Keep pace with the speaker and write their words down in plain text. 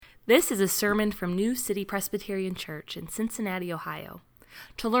This is a sermon from New City Presbyterian Church in Cincinnati, Ohio.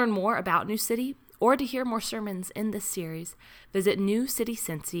 To learn more about New City or to hear more sermons in this series, visit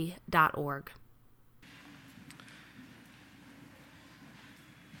newcitycincy.org.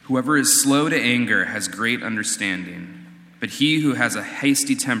 Whoever is slow to anger has great understanding, but he who has a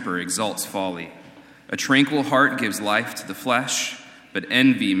hasty temper exalts folly. A tranquil heart gives life to the flesh, but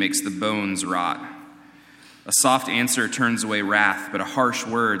envy makes the bones rot. A soft answer turns away wrath, but a harsh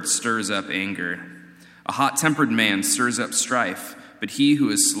word stirs up anger. A hot-tempered man stirs up strife, but he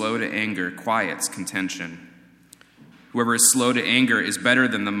who is slow to anger quiets contention. Whoever is slow to anger is better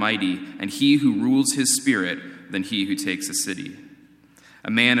than the mighty, and he who rules his spirit than he who takes a city.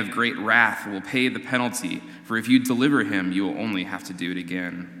 A man of great wrath will pay the penalty, for if you deliver him, you will only have to do it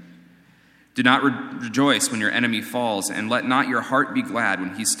again. Do not rejoice when your enemy falls, and let not your heart be glad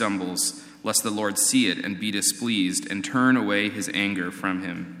when he stumbles, lest the Lord see it and be displeased and turn away his anger from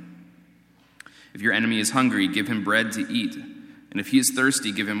him. If your enemy is hungry, give him bread to eat, and if he is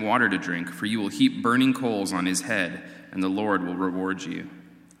thirsty, give him water to drink, for you will heap burning coals on his head, and the Lord will reward you.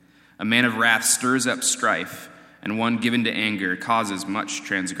 A man of wrath stirs up strife, and one given to anger causes much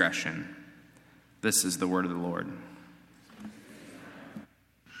transgression. This is the word of the Lord.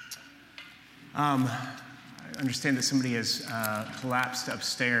 I understand that somebody has collapsed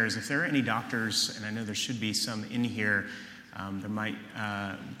upstairs. If there are any doctors, and I know there should be some in here, there might,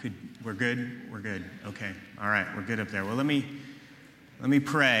 we're good? We're good. Okay. All right. We're good up there. Well, let me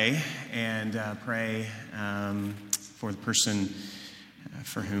pray and pray for the person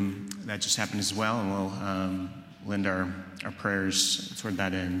for whom that just happened as well, and we'll lend our prayers toward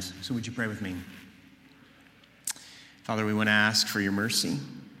that end. So would you pray with me? Father, we want to ask for your mercy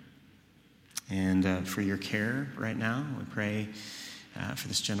and for your care right now. We pray for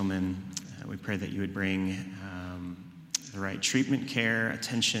this gentleman. We pray that you would bring the right treatment, care,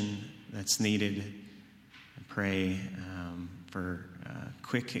 attention that's needed. I pray for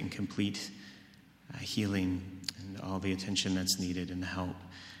quick and complete healing and all the attention that's needed and the help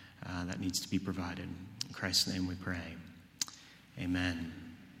that needs to be provided. In Christ's name we pray. Amen.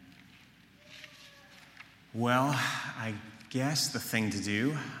 Well, I guess the thing to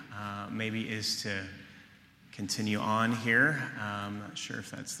do maybe is to continue on here. I'm not sure if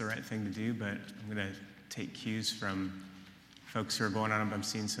that's the right thing to do, but I'm going to take cues from folks who are going on. I'm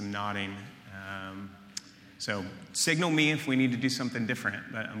seeing some nodding. So signal me if we need to do something different,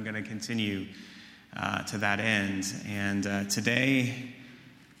 but I'm going to continue to that end. And today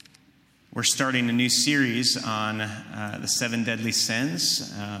we're starting a new series on the 7 deadly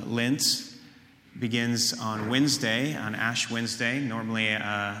sins. Lent begins on Wednesday, on Ash Wednesday, normally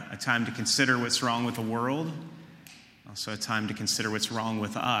a time to consider what's wrong with the world, also a time to consider what's wrong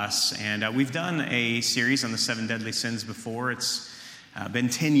with us. And we've done a series on the 7 deadly sins before. It's been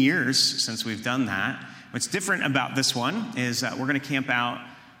 10 years since we've done that. What's different about this one is we're going to camp out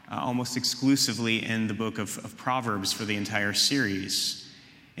almost exclusively in the book of Proverbs for the entire series.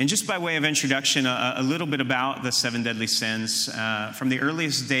 And just by way of introduction, a little bit about the 7 deadly sins. From the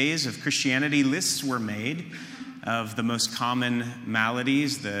earliest days of Christianity, lists were made of the most common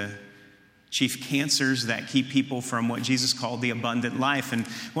maladies, the chief cancers that keep people from what Jesus called the abundant life. And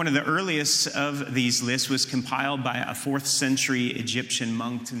one of the earliest of these lists was compiled by a 4th century Egyptian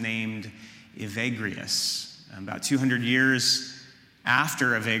monk named Evagrius. About 200 years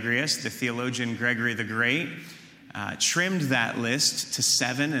after Evagrius, the theologian Gregory the Great trimmed that list to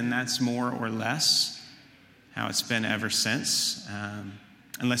 7, and that's more or less how it's been ever since.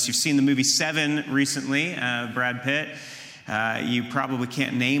 Unless you've seen the movie Seven recently, Brad Pitt, you probably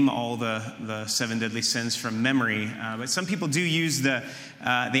can't name all the 7 deadly sins from memory. But some people do use the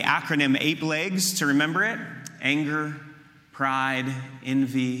acronym APE legs to remember it: anger, pride,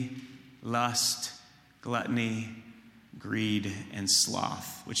 envy, lust, gluttony, greed, and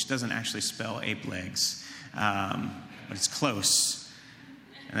sloth, which doesn't actually spell ape legs. But it's close,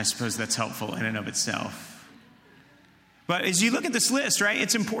 and I suppose that's helpful in and of itself. But as you look at this list, right,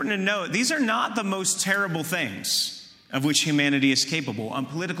 it's important to note these are not the most terrible things of which humanity is capable.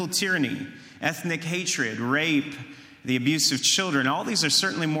 Political tyranny, ethnic hatred, rape, the abuse of children, all these are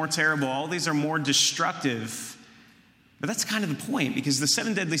certainly more terrible. All these are more destructive. But that's kind of the point, because the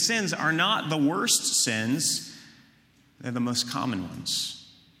 7 deadly sins are not the worst sins. They're the most common ones.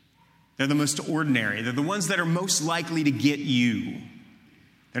 They're the most ordinary. They're the ones that are most likely to get you.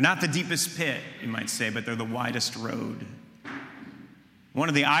 They're not the deepest pit, you might say, but they're the widest road. One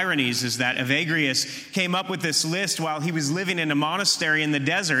of the ironies is that Evagrius came up with this list while he was living in a monastery in the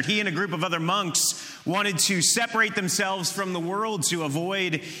desert. He and a group of other monks wanted to separate themselves from the world to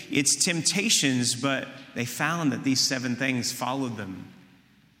avoid its temptations, but they found that these 7 things followed them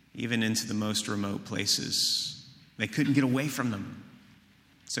even into the most remote places. They couldn't get away from them.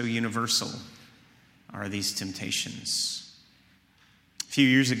 So universal are these temptations. A few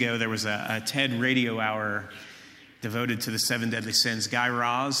years ago, there was a TED radio hour devoted to the 7 deadly sins. Guy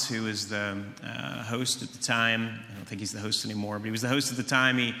Raz, who was the host at the time, I don't think he's the host anymore, but he was the host at the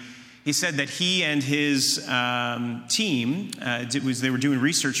time. He said that he and his team, they were doing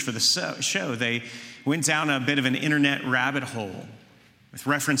research for the show. They went down a bit of an internet rabbit hole with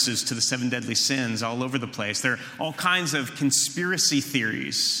references to the 7 deadly sins all over the place. There are all kinds of conspiracy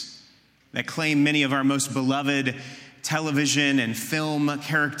theories that claim many of our most beloved television and film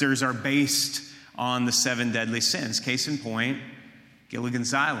characters are based on the 7 deadly sins. Case in point,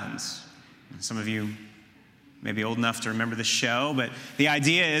 Gilligan's Island. Some of you may be old enough to remember the show, but the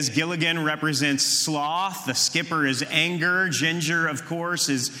idea is Gilligan represents sloth, the skipper is anger, Ginger, of course,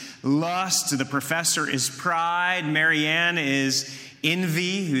 is lust, the professor is pride, Marianne is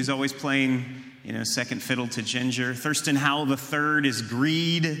envy, who's always playing, second fiddle to Ginger, Thurston Howell III is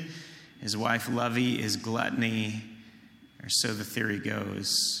greed, his wife Lovey is gluttony, or so the theory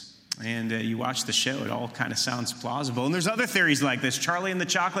goes. And you watch the show, it all kind of sounds plausible. And there's other theories like this. Charlie and the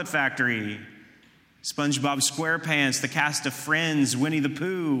Chocolate Factory, SpongeBob SquarePants, the cast of Friends, Winnie the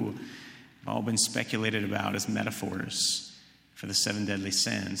Pooh, have all been speculated about as metaphors for the 7 deadly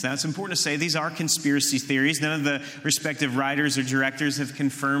sins. Now, it's important to say these are conspiracy theories. None of the respective writers or directors have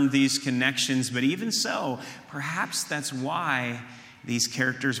confirmed these connections. But even so, perhaps that's why these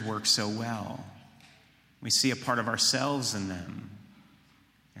characters work so well. We see a part of ourselves in them,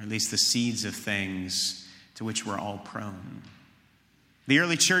 or at least the seeds of things to which we're all prone. The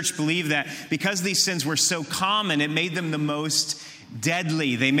early church believed that because these sins were so common, it made them the most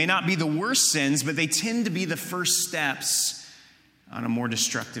deadly. They may not be the worst sins, but they tend to be the first steps on a more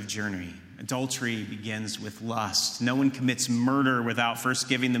destructive journey. Adultery begins with lust. No one commits murder without first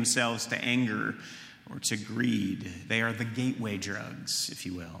giving themselves to anger or to greed. They are the gateway drugs, if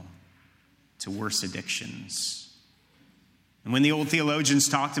you will, to worse addictions. And when the old theologians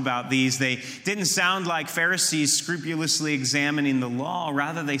talked about these, they didn't sound like Pharisees scrupulously examining the law.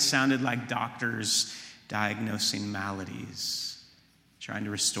 Rather, they sounded like doctors diagnosing maladies, trying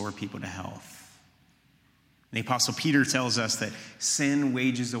to restore people to health. And the Apostle Peter tells us that sin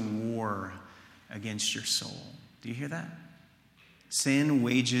wages a war against your soul. Do you hear that? Sin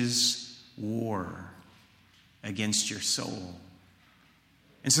wages war against your soul.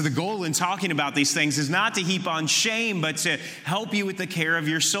 And so the goal in talking about these things is not to heap on shame, but to help you with the care of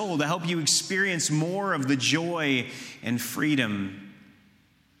your soul, to help you experience more of the joy and freedom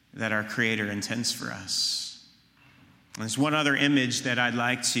that our Creator intends for us. And there's one other image that I'd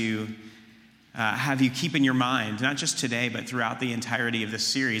like to have you keep in your mind, not just today, but throughout the entirety of this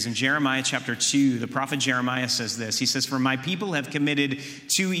series. In Jeremiah chapter 2, the prophet Jeremiah says this. He says, "For my people have committed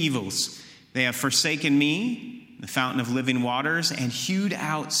 2 evils. They have forsaken me, the fountain of living waters, and hewed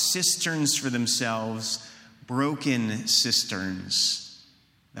out cisterns for themselves, broken cisterns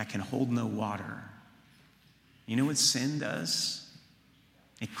that can hold no water." You know what sin does?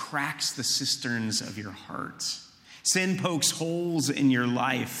 It cracks the cisterns of your heart. Sin pokes holes in your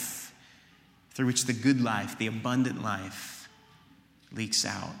life through which the good life, the abundant life, leaks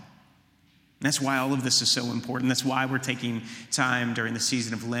out. And that's why all of this is so important. That's why we're taking time during the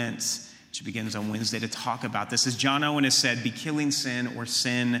season of Lent, which begins on Wednesday, to talk about this. As John Owen has said, be killing sin or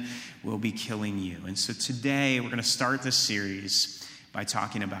sin will be killing you. And so today we're going to start this series by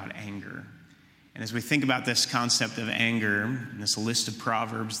talking about anger. And as we think about this concept of anger, and this list of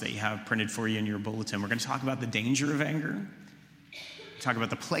proverbs that you have printed for you in your bulletin, we're going to talk about the danger of anger, talk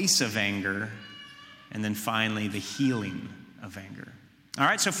about the place of anger, and then finally the healing of anger. All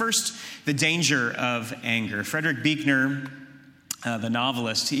right, so first, the danger of anger. Frederick Buechner, the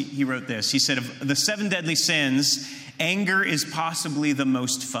novelist, he wrote this. He said, of the 7 deadly sins, anger is possibly the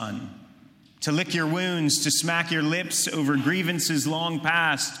most fun. To lick your wounds, to smack your lips over grievances long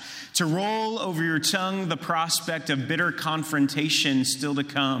past, to roll over your tongue the prospect of bitter confrontation still to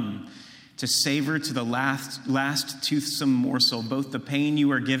come, to savor to the last toothsome morsel both the pain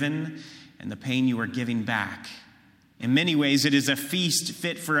you are given and the pain you are giving back. In many ways, it is a feast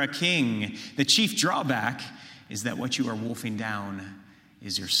fit for a king. The chief drawback is that what you are wolfing down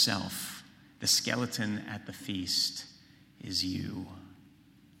is yourself. The skeleton at the feast is you.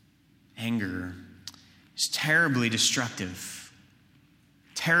 Anger is terribly destructive,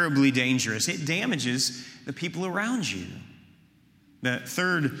 terribly dangerous. It damages the people around you. The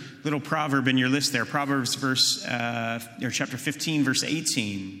third little proverb in your list there, Proverbs chapter 15, verse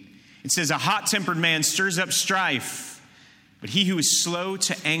 18. It says, a hot-tempered man stirs up strife, but he who is slow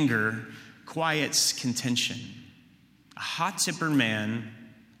to anger quiets contention. A hot-tempered man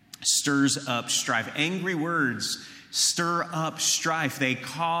stirs up strife. Angry words stir up strife. They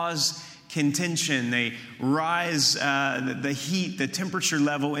cause contention. They rise the heat, the temperature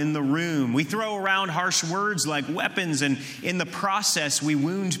level in the room. We throw around harsh words like weapons, and in the process, we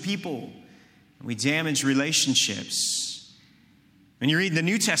wound people. We damage relationships. When you read the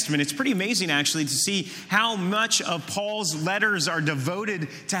New Testament, it's pretty amazing, actually, to see how much of Paul's letters are devoted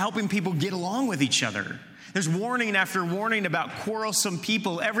to helping people get along with each other. There's warning after warning about quarrelsome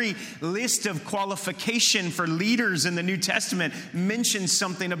people. Every list of qualification for leaders in the New Testament mentions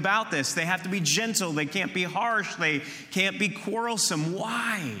something about this. They have to be gentle. They can't be harsh. They can't be quarrelsome.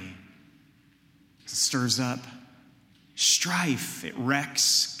 Why? It stirs up strife. It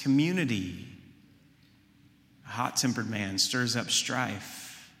wrecks community. A hot-tempered man stirs up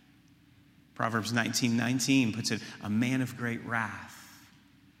strife. Proverbs 19:19 puts it, a man of great wrath.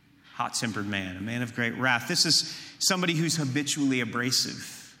 Hot-tempered man, a man of great wrath. This is somebody who's habitually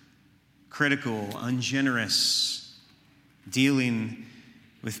abrasive, critical, ungenerous, dealing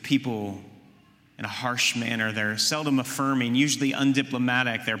with people in a harsh manner. They're seldom affirming, usually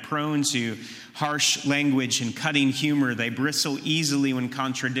undiplomatic. They're prone to harsh language and cutting humor. They bristle easily when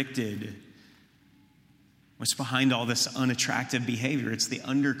contradicted. What's behind all this unattractive behavior? It's the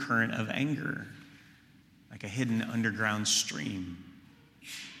undercurrent of anger, like a hidden underground stream.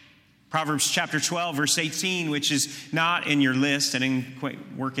 Proverbs chapter 12, verse 18, which is not in your list. I didn't quite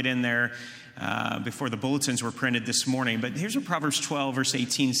work it in there before the bulletins were printed this morning. But here's what Proverbs 12, verse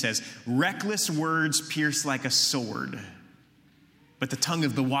 18 says. Reckless words pierce like a sword, but the tongue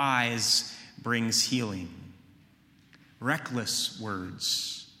of the wise brings healing. Reckless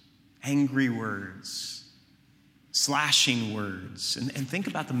words, angry words, slashing words. And think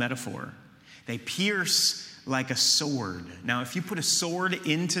about the metaphor. They pierce like a sword. Now, if you put a sword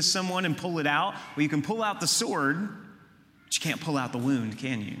into someone and pull it out, well, you can pull out the sword, but you can't pull out the wound,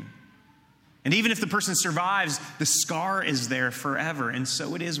 can you? And even if the person survives, the scar is there forever. And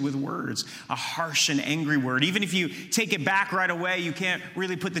so it is with words, a harsh and angry word. Even if you take it back right away, you can't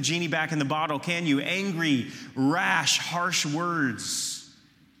really put the genie back in the bottle, can you? Angry, rash, harsh words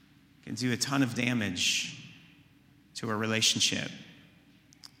can do a ton of damage to a relationship,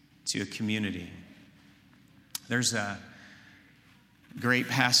 to a community. There's a great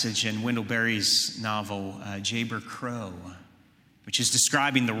passage in Wendell Berry's novel, Jayber Crow, which is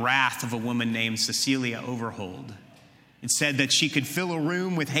describing the wrath of a woman named Cecilia Overhold. It said that she could fill a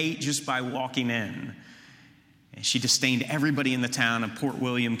room with hate just by walking in. And she disdained everybody in the town of Port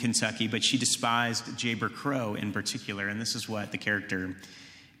William, Kentucky, but she despised Jayber Crow in particular. And this is what the character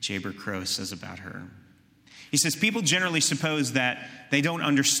Jayber Crow says about her. He says, people generally suppose that they don't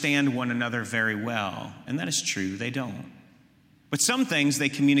understand one another very well. And that is true, they don't. But some things they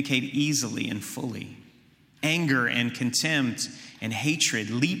communicate easily and fully. Anger and contempt and hatred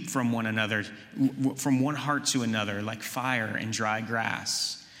leap from one another, from one heart to another, like fire and dry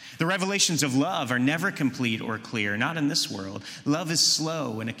grass. The revelations of love are never complete or clear, not in this world. Love is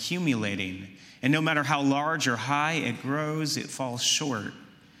slow and accumulating. And no matter how large or high it grows, it falls short.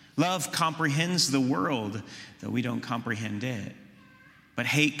 Love comprehends the world, though we don't comprehend it. But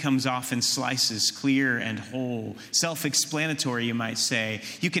hate comes off in slices, clear and whole. Self-explanatory, you might say.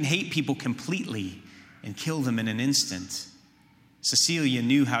 You can hate people completely and kill them in an instant. Cecilia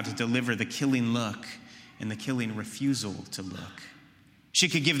knew how to deliver the killing look and the killing refusal to look. She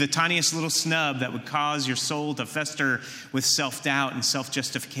could give the tiniest little snub that would cause your soul to fester with self-doubt and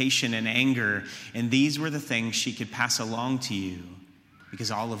self-justification and anger. And these were the things she could pass along to you,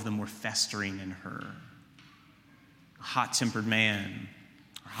 because all of them were festering in her. A hot-tempered man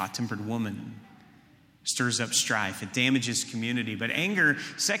or hot-tempered woman stirs up strife. It damages community. But anger,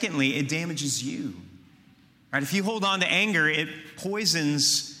 secondly, it damages you. Right? If you hold on to anger, it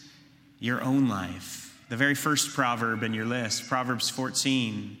poisons your own life. The very first proverb in your list, Proverbs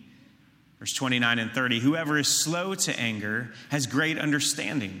 14, verse 29 and 30. Whoever is slow to anger has great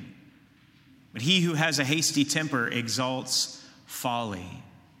understanding, but he who has a hasty temper exalts folly.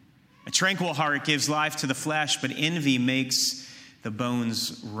 A tranquil heart gives life to the flesh, but envy makes the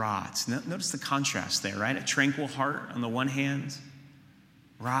bones rot. Notice the contrast there, right? A tranquil heart on the one hand,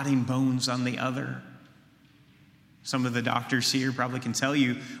 rotting bones on the other. Some of the doctors here probably can tell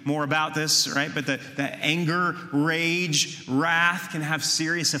you more about this, right? But the anger, rage, wrath can have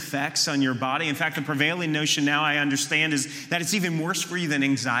serious effects on your body. In fact, the prevailing notion now, I understand, is that it's even worse for you than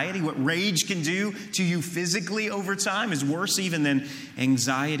anxiety. What rage can do to you physically over time is worse even than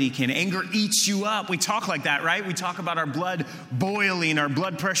anxiety can. Anger eats you up. We talk like that, right? We talk about our blood boiling, our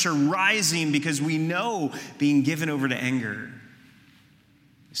blood pressure rising, because we know being given over to anger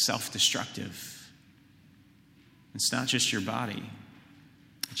is self-destructive. It's not just your body.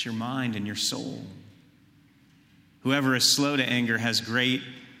 It's your mind and your soul. Whoever is slow to anger has great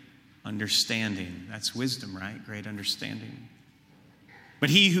understanding. That's wisdom, right? Great understanding. But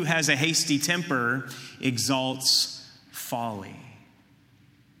he who has a hasty temper exalts folly.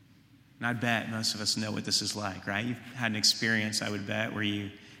 And I bet most of us know what this is like, right? You've had an experience, I would bet, where you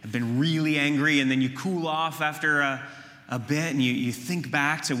have been really angry and then you cool off after a bit and you think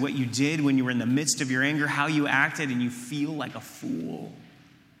back to what you did when you were in the midst of your anger, how you acted, and you feel like a fool.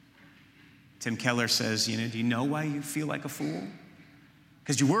 Tim Keller says, do you know why you feel like a fool?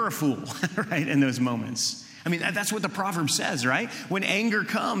 Because you were a fool, right, in those moments. I mean, that's what the proverb says, right? When anger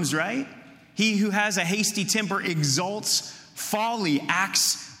comes, right? He who has a hasty temper exalts folly,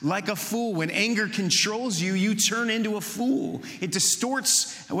 acts like a fool. When anger controls you, you turn into a fool. It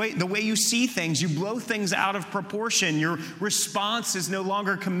distorts the way you see things. You blow things out of proportion. Your response is no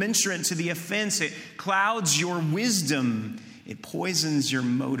longer commensurate to the offense. It clouds your wisdom. It poisons your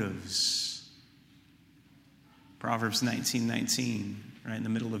motives. Proverbs 19:19, right in the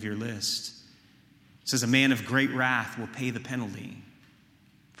middle of your list, says, a man of great wrath will pay the penalty.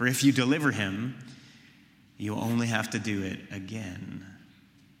 For if you deliver him, you'll only have to do it again.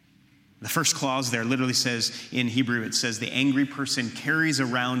 The first clause there literally says, in Hebrew, it says, the angry person carries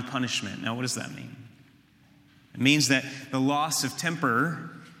around punishment. Now, what does that mean? It means that the loss of temper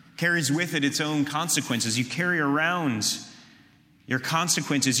carries with it its own consequences. You carry around your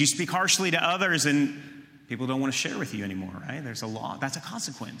consequences. You speak harshly to others and people don't want to share with you anymore, right? There's a law. That's a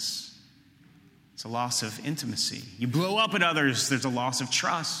consequence. It's a loss of intimacy. You blow up at others. There's a loss of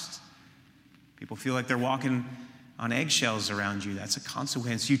trust. People feel like they're walking on eggshells around you. That's a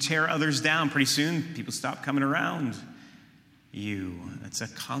consequence. You tear others down. Pretty soon, people stop coming around you. That's a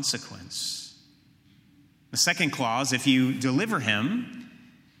consequence. The second clause, if you deliver him,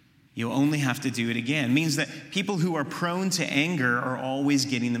 you'll only have to do it again. It means that people who are prone to anger are always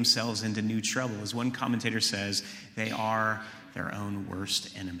getting themselves into new trouble. As one commentator says, they are their own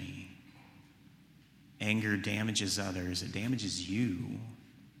worst enemy. Anger damages others. It damages you.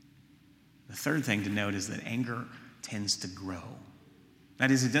 The third thing to note is that anger tends to grow.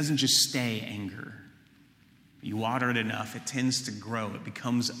 That is, it doesn't just stay anger. You water it enough, it tends to grow. It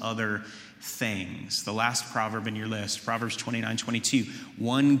becomes other things. The last proverb in your list, Proverbs 29:22,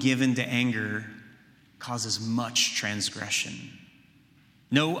 one given to anger causes much transgression.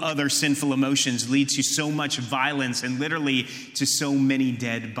 No other sinful emotions lead to so much violence and literally to so many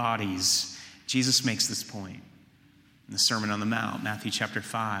dead bodies. Jesus makes this point in the Sermon on the Mount, Matthew chapter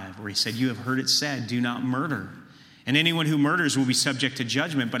 5, where he said, you have heard it said, do not murder. And anyone who murders will be subject to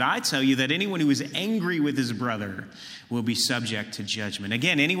judgment. But I tell you that anyone who is angry with his brother will be subject to judgment.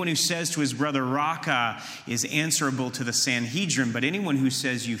 Again, anyone who says to his brother, Raka, is answerable to the Sanhedrin. But anyone who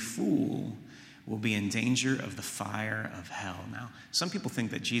says, you fool, will be in danger of the fire of hell. Now, some people think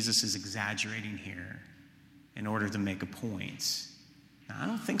that Jesus is exaggerating here in order to make a point. Now, I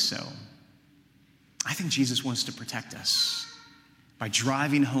don't think so. I think Jesus wants to protect us by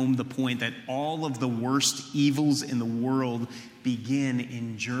driving home the point that all of the worst evils in the world begin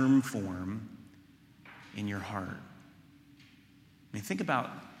in germ form in your heart. I mean, think about,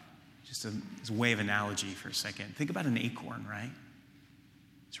 just as a way of analogy for a second, think about an acorn, right?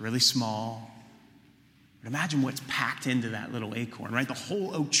 It's really small. But imagine what's packed into that little acorn, right? The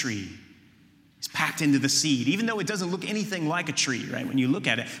whole oak tree is packed into the seed, even though it doesn't look anything like a tree, right, when you look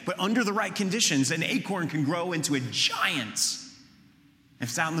at it. But under the right conditions, an acorn can grow into a giant. If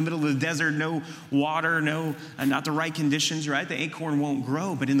it's out in the middle of the desert, no water, not the right conditions, right? The acorn won't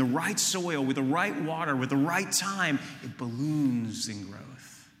grow. But in the right soil, with the right water, with the right time, it balloons in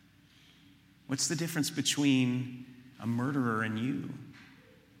growth. What's the difference between a murderer and you?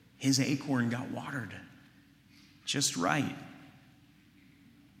 His acorn got watered just right.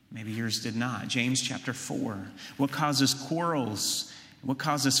 Maybe yours did not. James chapter 4. What causes quarrels? What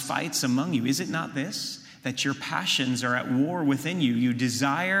causes fights among you? Is it not this? That your passions are at war within you. You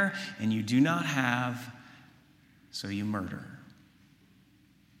desire and you do not have, so you murder.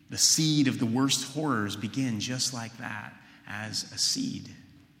 The seed of the worst horrors begin just like that, as a seed.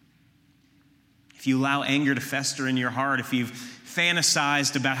 If you allow anger to fester in your heart, if you've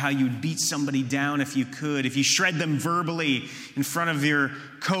fantasized about how you'd beat somebody down if you could, if you shred them verbally in front of your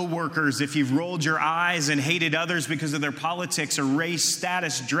coworkers, if you've rolled your eyes and hated others because of their politics or race,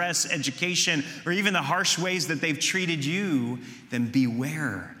 status, dress, education, or even the harsh ways that they've treated you, then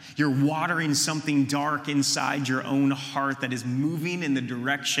beware. You're watering something dark inside your own heart that is moving in the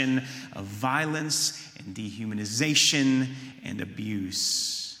direction of violence and dehumanization and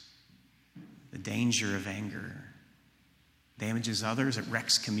abuse. The danger of anger damages others, it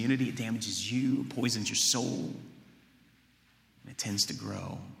wrecks community, it damages you, it poisons your soul. and it tends to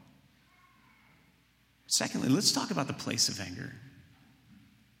grow. Secondly, let's talk about the place of anger.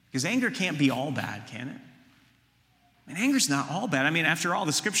 Because anger can't be all bad, can it? And anger's not all bad. I mean, after all,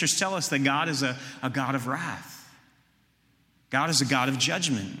 the scriptures tell us that God is a God of wrath. God is a God of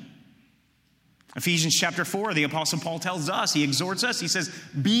judgment. Ephesians chapter 4, the Apostle Paul tells us, he exhorts us, he says,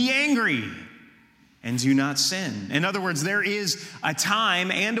 be angry and do not sin. In other words, there is a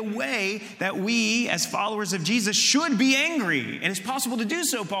time and a way that we, as followers of Jesus, should be angry. And it's possible to do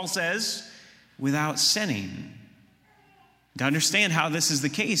so, Paul says, without sinning. To understand how this is the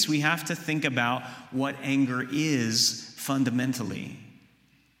case, we have to think about what anger is fundamentally.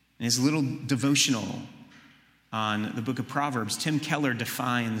 In his little devotional on the book of Proverbs, Tim Keller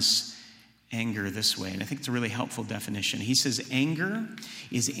defines anger this way, and I think it's a really helpful definition. He says, anger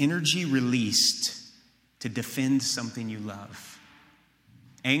is energy released to defend something you love.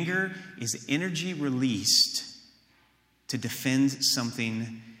 Anger is energy released to defend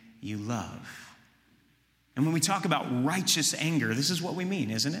something you love. And when we talk about righteous anger, this is what we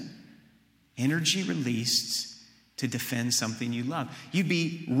mean, isn't it? Energy released to defend something you love. You'd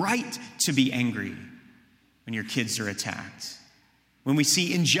be right to be angry when your kids are attacked. When we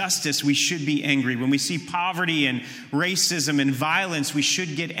see injustice, we should be angry. When we see poverty and racism and violence, we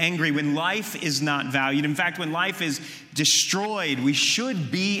should get angry. When life is not valued, in fact, when life is destroyed, we should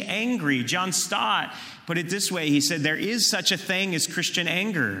be angry. John Stott put it this way. He said, there is such a thing as Christian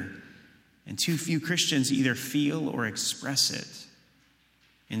anger, and too few Christians either feel or express it.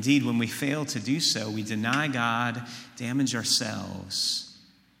 Indeed, when we fail to do so, we deny God, damage ourselves,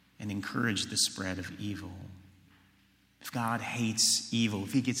 and encourage the spread of evil. If God hates evil,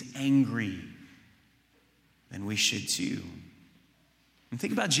 if he gets angry, then we should too. And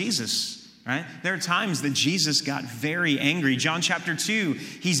think about Jesus, right? There are times that Jesus got very angry. John chapter 2,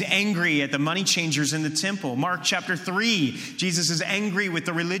 he's angry at the money changers in the temple. Mark chapter 3, Jesus is angry with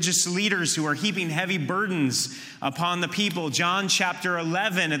the religious leaders who are heaping heavy burdens upon the people. John chapter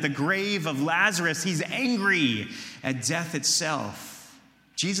 11, at the grave of Lazarus, he's angry at death itself.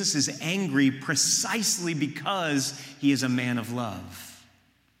 Jesus is angry precisely because he is a man of love,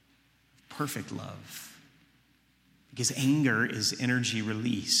 perfect love. Because anger is energy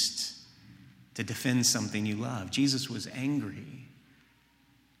released to defend something you love. Jesus was angry,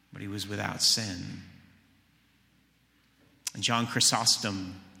 but he was without sin. And John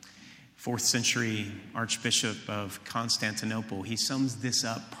Chrysostom, 4th century Archbishop of Constantinople, he sums this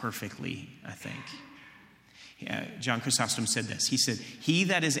up perfectly, I think. John Chrysostom said this. He said, he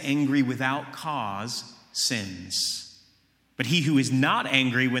that is angry without cause sins. But he who is not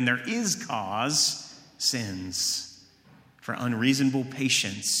angry when there is cause sins. For unreasonable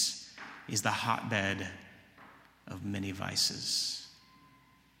patience is the hotbed of many vices.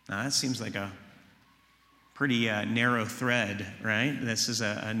 Now that seems like a pretty narrow thread, right? This is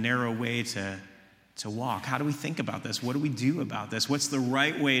a narrow way to walk. How do we think about this? What do we do about this? What's the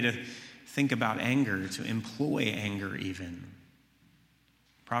right way to think about anger, to employ anger even?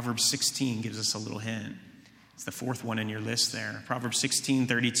 Proverbs 16 gives us a little hint. It's the fourth one in your list there. Proverbs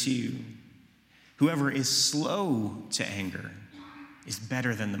 16:32. Whoever is slow to anger is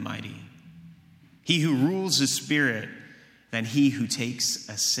better than the mighty. He who rules his spirit than he who takes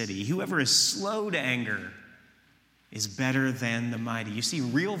a city. Whoever is slow to anger is better than the mighty. You see,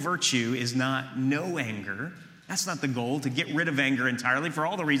 real virtue is not no anger. That's not the goal, to get rid of anger entirely for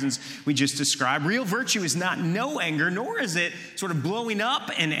all the reasons we just described. Real virtue is not no anger, nor is it sort of blowing up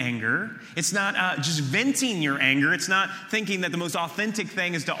in anger. It's not just venting your anger. It's not thinking that the most authentic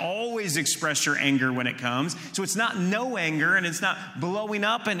thing is to always express your anger when it comes. So it's not no anger, and it's not blowing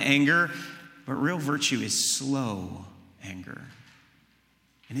up in anger, but real virtue is slow anger.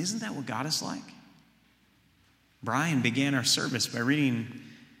 And isn't that what God is like? Brian began our service by reading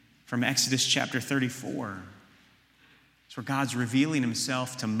from Exodus chapter 34. It's where God's revealing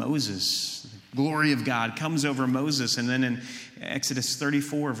himself to Moses. The glory of God comes over Moses. And then in Exodus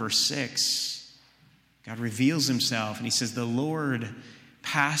 34, verse 6, God reveals himself. And he says, the Lord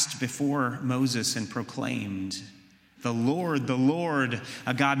passed before Moses and proclaimed, the Lord,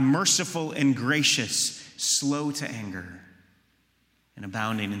 a God merciful and gracious, slow to anger, and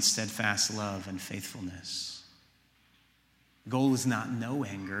abounding in steadfast love and faithfulness. The goal is not no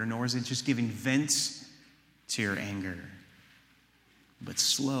anger, nor is it just giving vent to your anger, but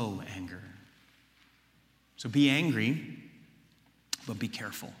slow anger. So be angry, but be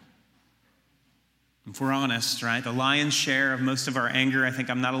careful. If we're honest, right, the lion's share of most of our anger, I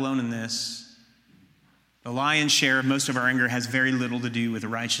think I'm not alone in this, The lion's share of most of our anger has very little to do with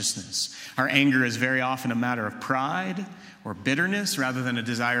righteousness. Our anger is very often a matter of pride or bitterness rather than a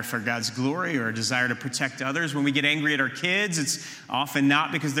desire for God's glory or a desire to protect others. When we get angry at our kids, it's often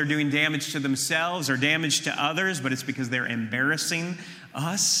not because they're doing damage to themselves or damage to others, but it's because they're embarrassing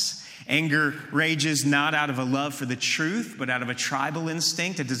us. Anger rages not out of a love for the truth, but out of a tribal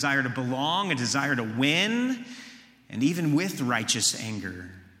instinct, a desire to belong, a desire to win. And even with righteous anger,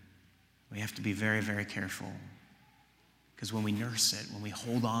 we have to be very, very careful. Because when we nurse it, when we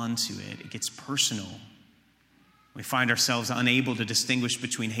hold on to it, it gets personal. We find ourselves unable to distinguish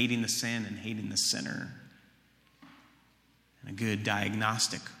between hating the sin and hating the sinner. And a good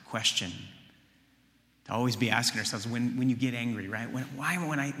diagnostic question to always be asking ourselves when you get angry, right?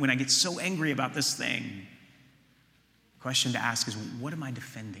 When I get so angry about this thing, the question to ask is, what am I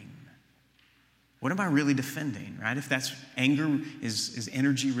defending? What am I really defending, right? If that's anger is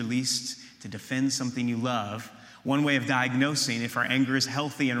energy released to defend something you love, one way of diagnosing if our anger is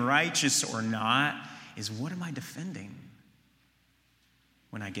healthy and righteous or not is, what am I defending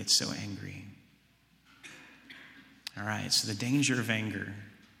when I get so angry? All right, so the danger of anger.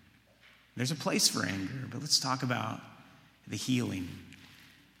 There's a place for anger, but let's talk about the healing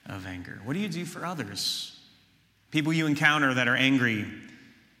of anger. What do you do for others? People you encounter that are angry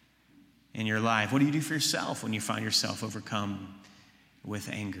in your life. What do you do for yourself when you find yourself overcome with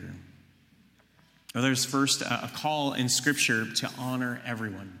anger? Well, there's first a call in Scripture to honor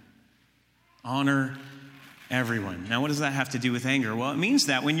everyone. Honor everyone. Now, what does that have to do with anger? Well, it means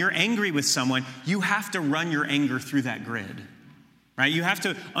that when you're angry with someone, you have to run your anger through that grid. Right? You have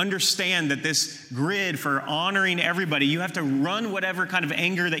to understand that this grid for honoring everybody, you have to run whatever kind of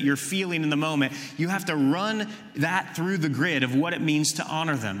anger that you're feeling in the moment. You have to run that through the grid of what it means to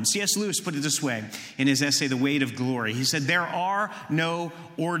honor them. C.S. Lewis put it this way in his essay, The Weight of Glory. He said, "There are no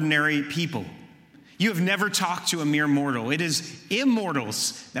ordinary people. You have never talked to a mere mortal. It is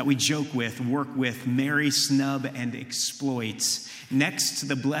immortals that we joke with, work with, marry, snub, and exploit. Next to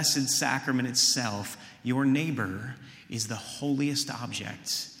the blessed sacrament itself, your neighbor is the holiest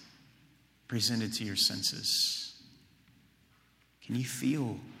object presented to your senses." Can you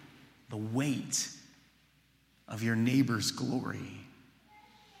feel the weight of your neighbor's glory?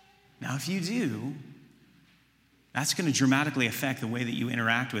 Now, if you do, that's going to dramatically affect the way that you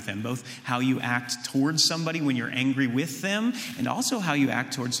interact with them, both how you act towards somebody when you're angry with them, and also how you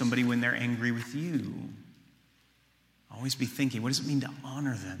act towards somebody when they're angry with you. Always be thinking, what does it mean to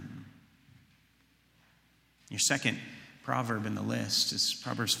honor them? Your second proverb in the list is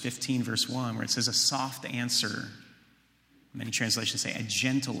Proverbs 15, verse 1, where it says, "A soft answer," many translations say a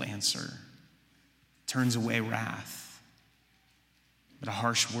gentle answer, "turns away wrath, but a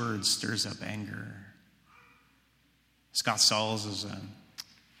harsh word stirs up anger." Scott Sauls is a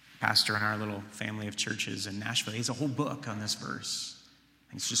pastor in our little family of churches in Nashville. He has a whole book on this verse.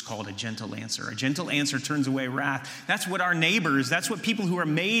 It's just called A Gentle Answer. A gentle answer turns away wrath. That's what our neighbors, that's what people who are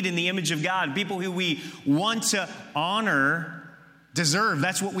made in the image of God, people who we want to honor, deserve.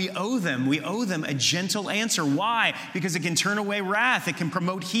 That's what we owe them. We owe them a gentle answer. Why? Because it can turn away wrath. It can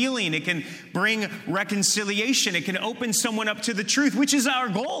promote healing. It can bring reconciliation. It can open someone up to the truth, which is our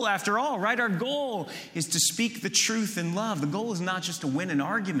goal after all, right? Our goal is to speak the truth in love. The goal is not just to win an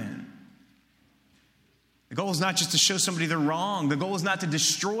argument. The goal is not just to show somebody they're wrong. The goal is not to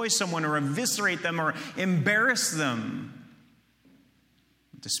destroy someone or eviscerate them or embarrass them.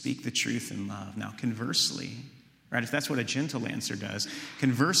 But to speak the truth in love. Now, conversely, right, if that's what a gentle answer does,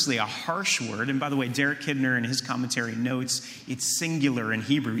 conversely, a harsh word, and by the way, Derek Kidner in his commentary notes it's singular in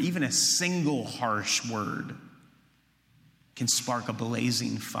Hebrew. Even a single harsh word can spark a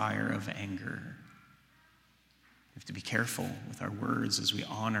blazing fire of anger. We have to be careful with our words as we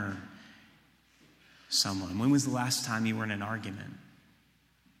honor someone. When was the last time you were in an argument?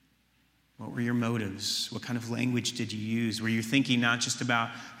 What were your motives? What kind of language did you use? Were you thinking not just about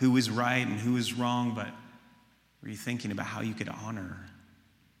who was right and who was wrong, but were you thinking about how you could honor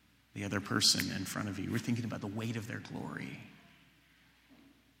the other person in front of you? We're thinking about the weight of their glory.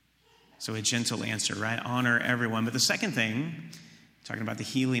 So a gentle answer, right? Honor everyone. But the second thing, talking about the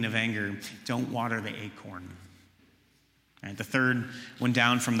healing of anger, don't water the acorn. Right, the third one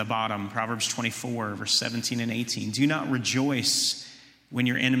down from the bottom, Proverbs 24, verse 17 and 18. "Do not rejoice when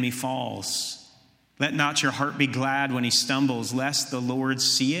your enemy falls. Let not your heart be glad when he stumbles, lest the Lord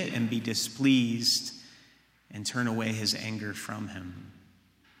see it and be displeased and turn away his anger from him."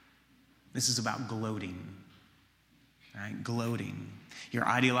 This is about gloating, right? Gloating. Your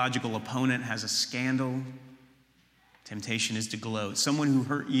ideological opponent has a scandal. Temptation is to gloat. Someone who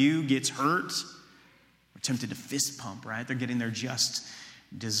hurt you gets hurt. We're tempted to fist pump, right? They're getting their just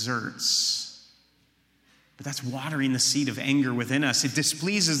desserts. But that's watering the seed of anger within us. It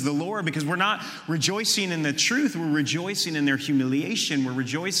displeases the Lord because we're not rejoicing in the truth. We're rejoicing in their humiliation. We're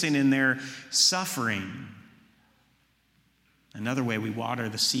rejoicing in their suffering. Another way we water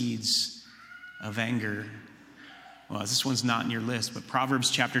the seeds of anger, well, this one's not in your list, but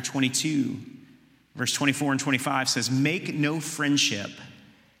Proverbs chapter 22, verse 24 and 25 says, "Make no friendship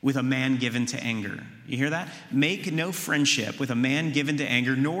with a man given to anger." You hear that? "Make no friendship with a man given to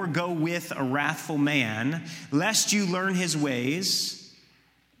anger, nor go with a wrathful man, lest you learn his ways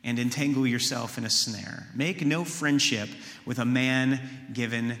and entangle yourself in a snare." Make no friendship with a man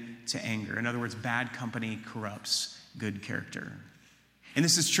given to anger. In other words, bad company corrupts good character. And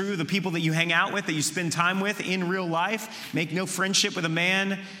this is true of the people that you hang out with, that you spend time with in real life. Make no friendship with a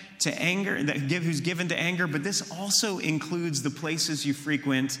man to anger, who's given to anger, but this also includes the places you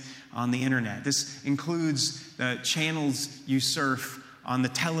frequent on the internet. This includes the channels you surf on the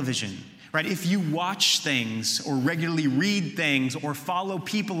television, right? If you watch things or regularly read things or follow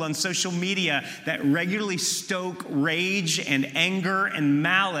people on social media that regularly stoke rage and anger and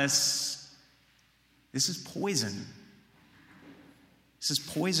malice, this is poison. This is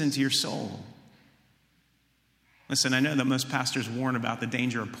poison to your soul. Listen, I know that most pastors warn about the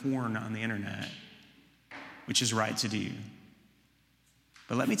danger of porn on the internet, which is right to do.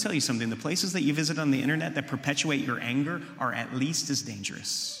 But let me tell you something. The places that you visit on the internet that perpetuate your anger are at least as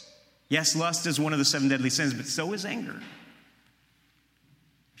dangerous. Yes, lust is one of the 7 deadly sins, but so is anger. You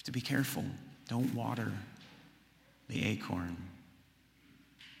have to be careful. Don't water the acorn,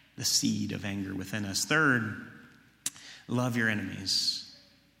 the seed of anger within us. Third, love your enemies.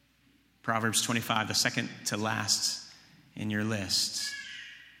 Proverbs 25, the second to last in your list.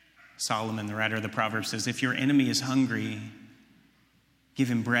 Solomon, the writer of the Proverbs, says, "If your enemy is hungry,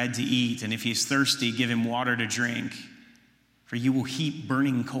 give him bread to eat, and if he is thirsty, give him water to drink, for you will heap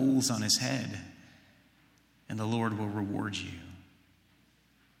burning coals on his head, and the Lord will reward you."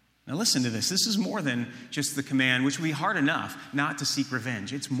 Now listen to this. This is more than just the command, which would be hard enough, not to seek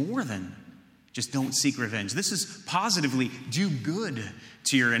revenge. It's more than just don't seek revenge. This is positively do good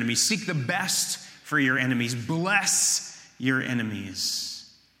to your enemies. Seek the best for your enemies. Bless your enemies.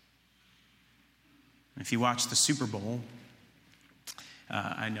 If you watch the Super Bowl,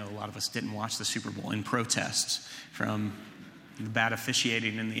 I know a lot of us didn't watch the Super Bowl in protest from the bad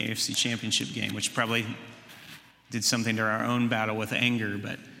officiating in the AFC Championship game, which probably did something to our own battle with anger.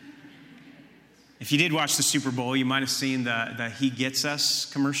 But if you did watch the Super Bowl, you might have seen the He Gets Us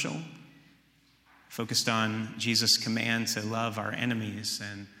commercial, focused on Jesus' command to love our enemies.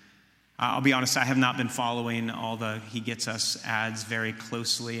 And I'll be honest, I have not been following all the He Gets Us ads very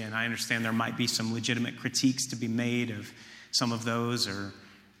closely, and I understand there might be some legitimate critiques to be made of some of those, or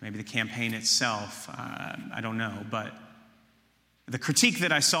maybe the campaign itself. I don't know, but the critique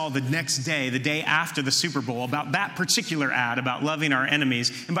that I saw the next day, the day after the Super Bowl, about that particular ad, about loving our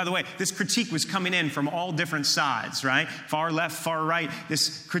enemies. And by the way, this critique was coming in from all different sides, right? Far left, far right.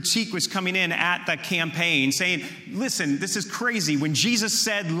 This critique was coming in at the campaign saying, listen, this is crazy. When Jesus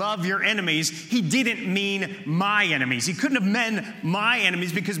said, love your enemies, he didn't mean my enemies. He couldn't have meant my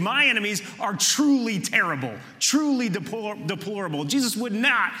enemies because my enemies are truly terrible, truly deplorable. Jesus would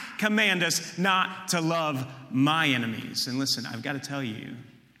not command us not to love my enemies. And listen, I've got to tell you,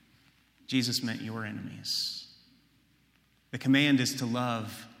 Jesus meant your enemies. The command is to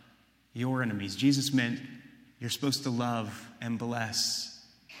love your enemies. Jesus meant you're supposed to love and bless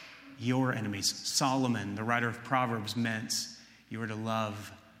your enemies. Solomon, the writer of Proverbs, meant you were to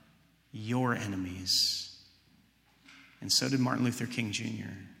love your enemies. And so did Martin Luther King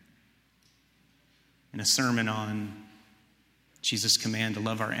Jr. In a sermon on Jesus' command to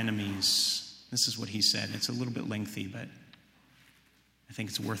love our enemies, this is what he said. It's a little bit lengthy, but I think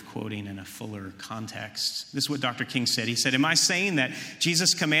it's worth quoting in a fuller context. This is what Dr. King said. He said, am I saying that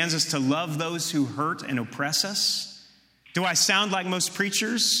Jesus commands us to love those who hurt and oppress us? Do I sound like most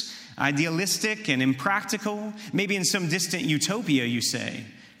preachers? Idealistic and impractical? Maybe in some distant utopia, you say,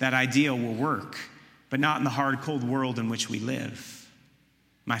 that ideal will work, but not in the hard, cold world in which we live.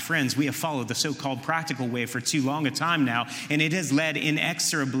 My friends, we have followed the so-called practical way for too long a time now, and it has led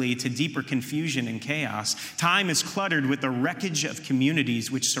inexorably to deeper confusion and chaos. Time is cluttered with the wreckage of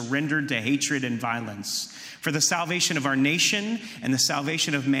communities which surrendered to hatred and violence. For the salvation of our nation and the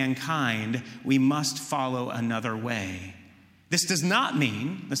salvation of mankind, we must follow another way. This does not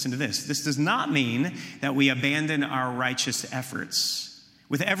mean, listen to this, this does not mean that we abandon our righteous efforts.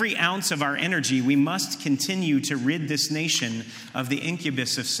 With every ounce of our energy, we must continue to rid this nation of the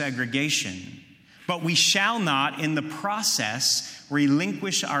incubus of segregation. But we shall not, in the process,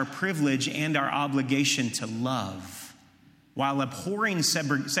 relinquish our privilege and our obligation to love. While abhorring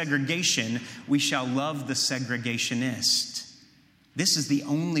segregation, we shall love the segregationist. This is the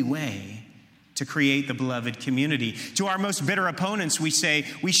only way to create the beloved community. To our most bitter opponents, we say,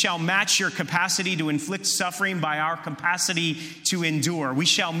 we shall match your capacity to inflict suffering by our capacity to endure. We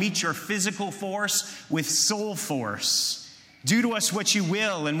shall meet your physical force with soul force. Do to us what you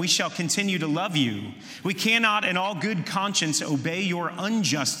will, and we shall continue to love you. We cannot in all good conscience obey your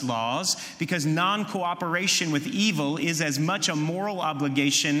unjust laws, because non-cooperation with evil is as much a moral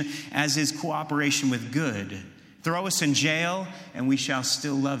obligation as is cooperation with good. Throw us in jail, and we shall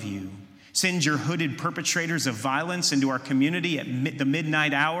still love you. Send your hooded perpetrators of violence into our community at the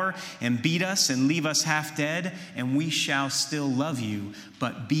midnight hour and beat us and leave us half dead, and we shall still love you.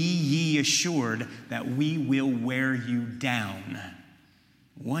 But be ye assured that we will wear you down.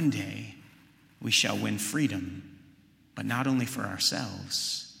 One day we shall win freedom, but not only for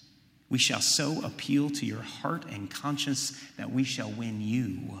ourselves. We shall so appeal to your heart and conscience that we shall win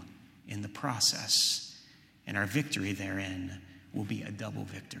you in the process, and our victory therein will be a double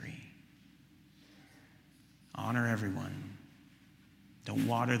victory. Honor everyone. Don't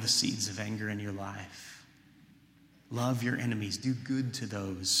water the seeds of anger in your life. Love your enemies. Do good to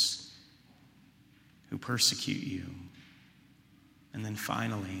those who persecute you. And then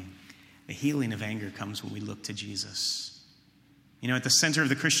finally, the healing of anger comes when we look to Jesus. You know, at the center of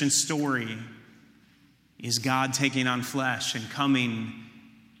the Christian story is God taking on flesh and coming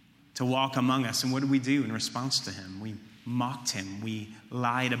to walk among us. And what do we do in response to him? We mocked him, we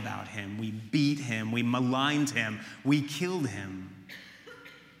lied about him, we beat him, we maligned him, we killed him,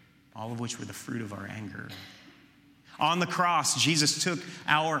 all of which were the fruit of our anger. On the cross, Jesus took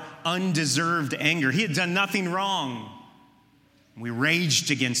our undeserved anger. He had done nothing wrong. We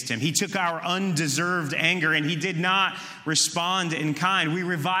raged against him. He took our undeserved anger, and he did not respond in kind. We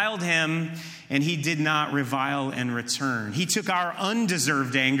reviled him, and he did not revile in return. He took our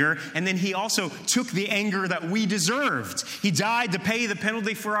undeserved anger, and then he also took the anger that we deserved. He died to pay the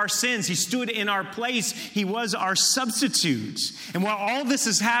penalty for our sins. He stood in our place. He was our substitute. And while all this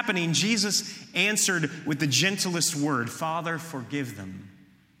is happening, Jesus answered with the gentlest word, Father, forgive them,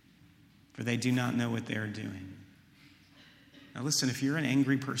 for they do not know what they are doing. Now listen, if you're an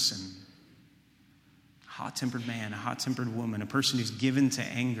angry person, a hot-tempered man, a hot-tempered woman, a person who's given to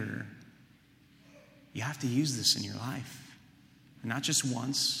anger, you have to use this in your life. Not just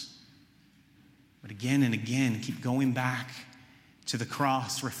once, but again and again. Keep going back to the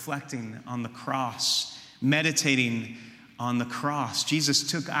cross, reflecting on the cross, meditating on the cross. Jesus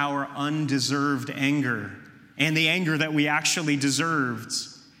took our undeserved anger and the anger that we actually deserved,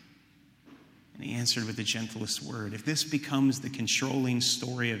 and he answered with the gentlest word. If this becomes the controlling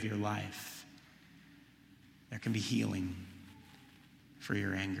story of your life, there can be healing for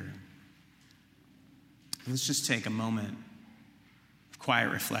your anger. Let's just take a moment of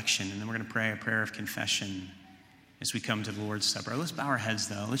quiet reflection, and then we're going to pray a prayer of confession as we come to the Lord's Supper. Let's bow our heads,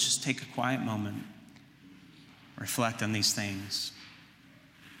 though. Let's just take a quiet moment, reflect on these things.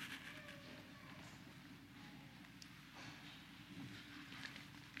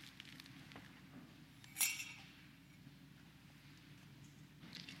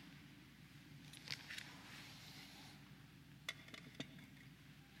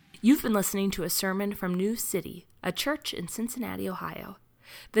 You've been listening to a sermon from New City, a church in Cincinnati, Ohio.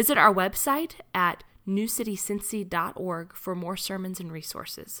 Visit our website at newcitycincy.org for more sermons and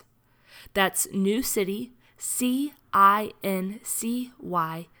resources. That's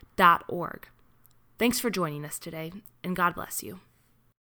newcitycincy.org. Thanks for joining us today, and God bless you.